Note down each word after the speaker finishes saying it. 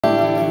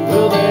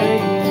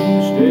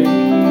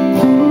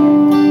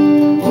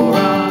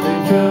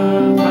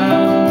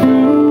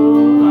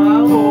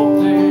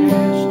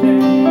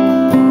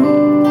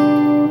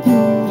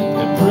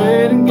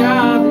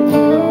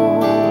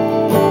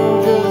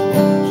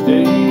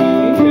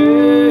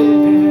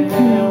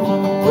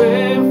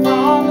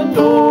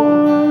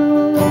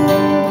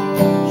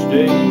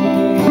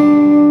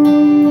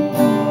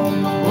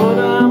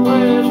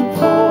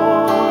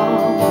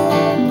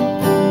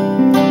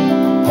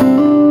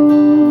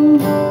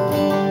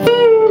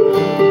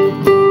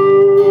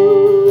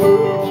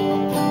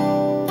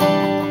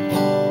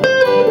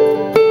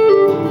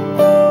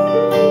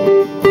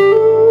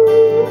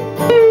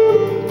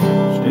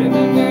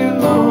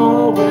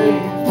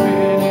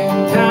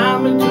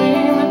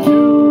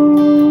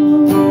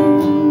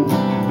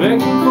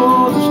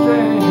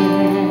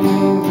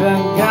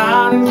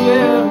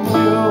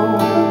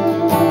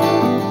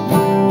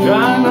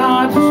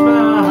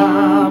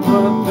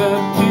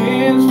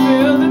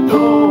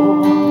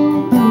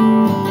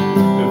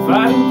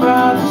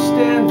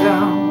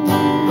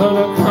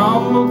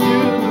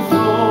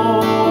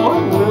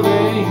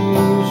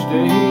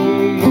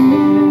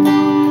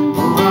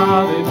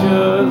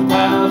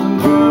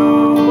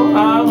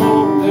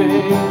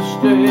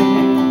stay.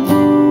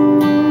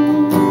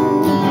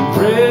 I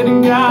pray to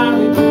God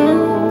that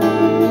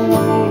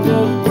you'll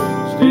just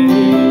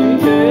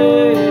stay.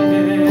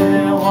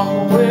 Walk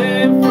away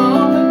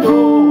from the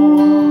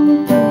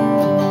door.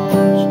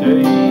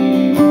 Stay.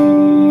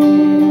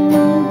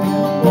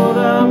 What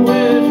I'm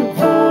wishing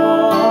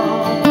for.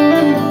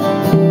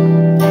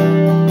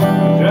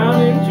 I'm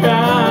drowning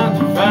trying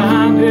to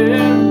find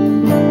it.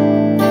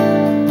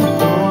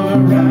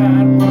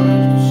 Right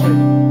words to say,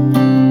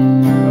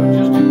 or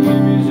just to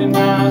give you a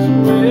nice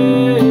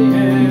way.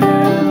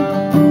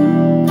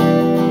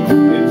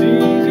 It's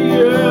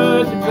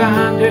easier to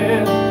find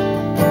it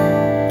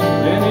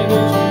than it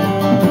is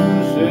to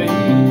say.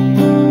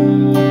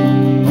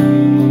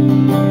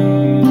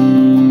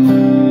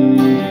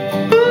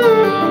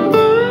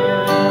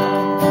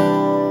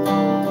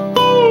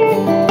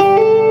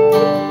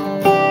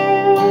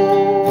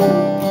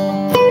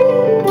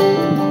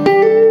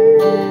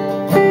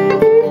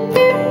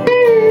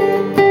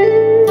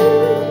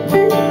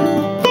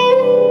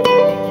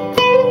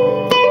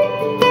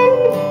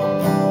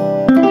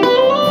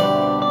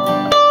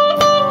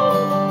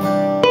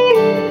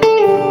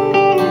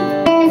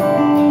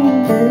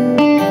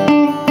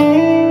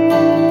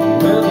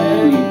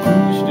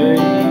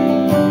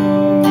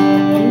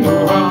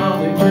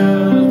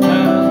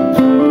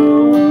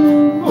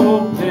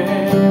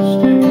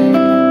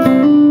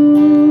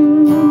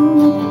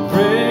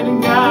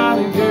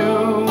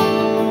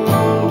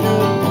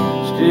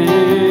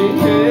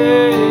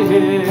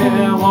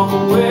 Walk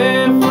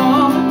away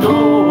from the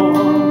door.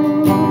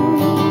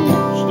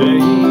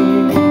 Stay.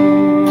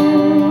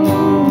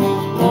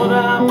 Is what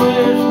I'm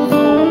wishing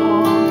for.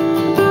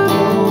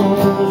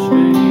 Oh,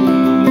 stay.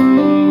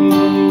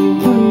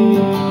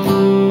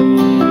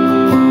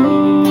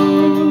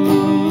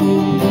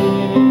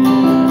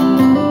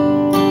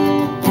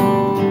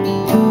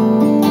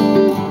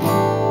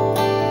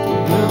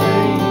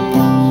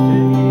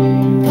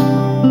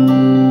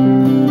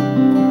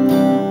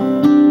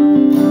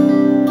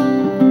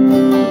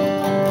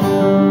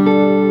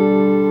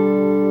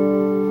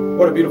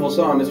 What a beautiful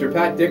song. Mr.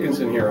 Pat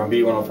Dickinson here on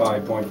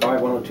B105.5,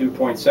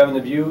 102.7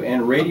 The View,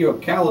 and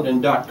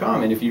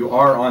RadioCaledon.com. And if you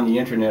are on the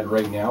internet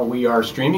right now, we are streaming.